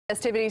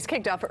Festivities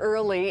kicked off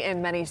early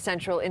in many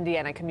central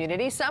Indiana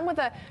communities, some with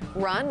a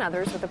run,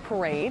 others with a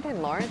parade.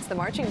 In Lawrence, the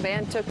marching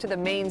band took to the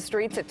main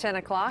streets at 10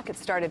 o'clock. It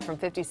started from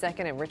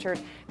 52nd and Richard,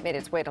 made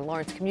its way to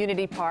Lawrence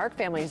Community Park.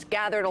 Families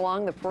gathered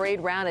along the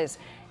parade route as,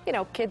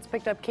 kids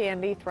picked up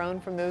candy thrown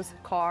from those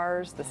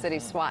cars. The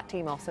city's SWAT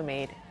team also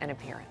made an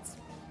appearance.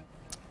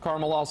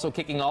 Carmel also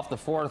kicking off the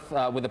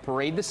 4th with a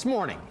parade this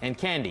morning, and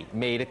candy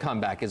made a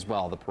comeback as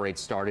well. The parade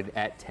started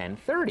at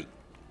 10:30.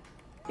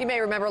 You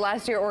may remember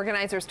last year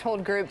organizers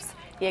told groups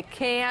you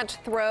can't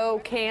throw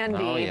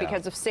candy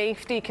because of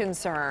safety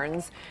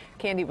concerns.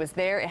 Candy was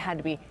there. It had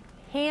to be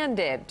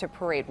handed to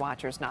parade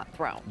watchers, not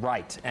thrown.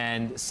 Right,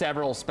 and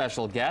several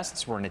special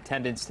guests were in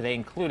attendance today,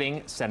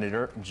 including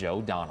Senator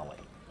Joe Donnelly.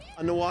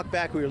 On the walk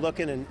back, we were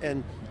looking,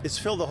 and it's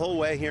filled the whole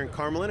way here in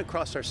Carmel and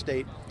across our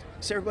state.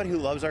 It's everybody who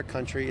loves our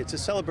country. It's a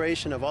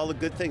celebration of all the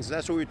good things.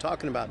 That's what we were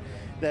talking about.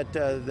 That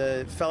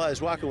the fella I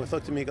was walking with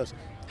looked at me and goes,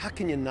 how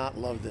can you not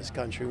love this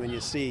country when you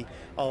see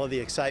all of the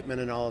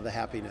excitement and all of the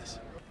happiness?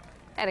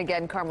 And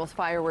again, Carmel's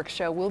fireworks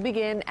show will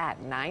begin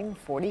at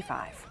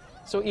 9:45.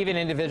 So even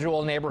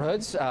individual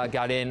neighborhoods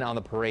got in on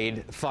the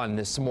parade fun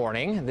this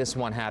morning. This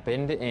one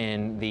happened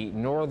in the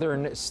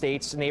Northern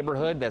States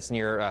neighborhood that's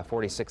near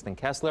 46th and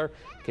Kessler.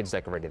 Kids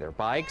decorated their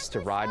bikes to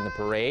ride in the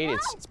parade.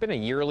 It's been a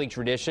yearly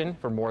tradition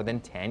for more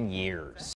than 10 years.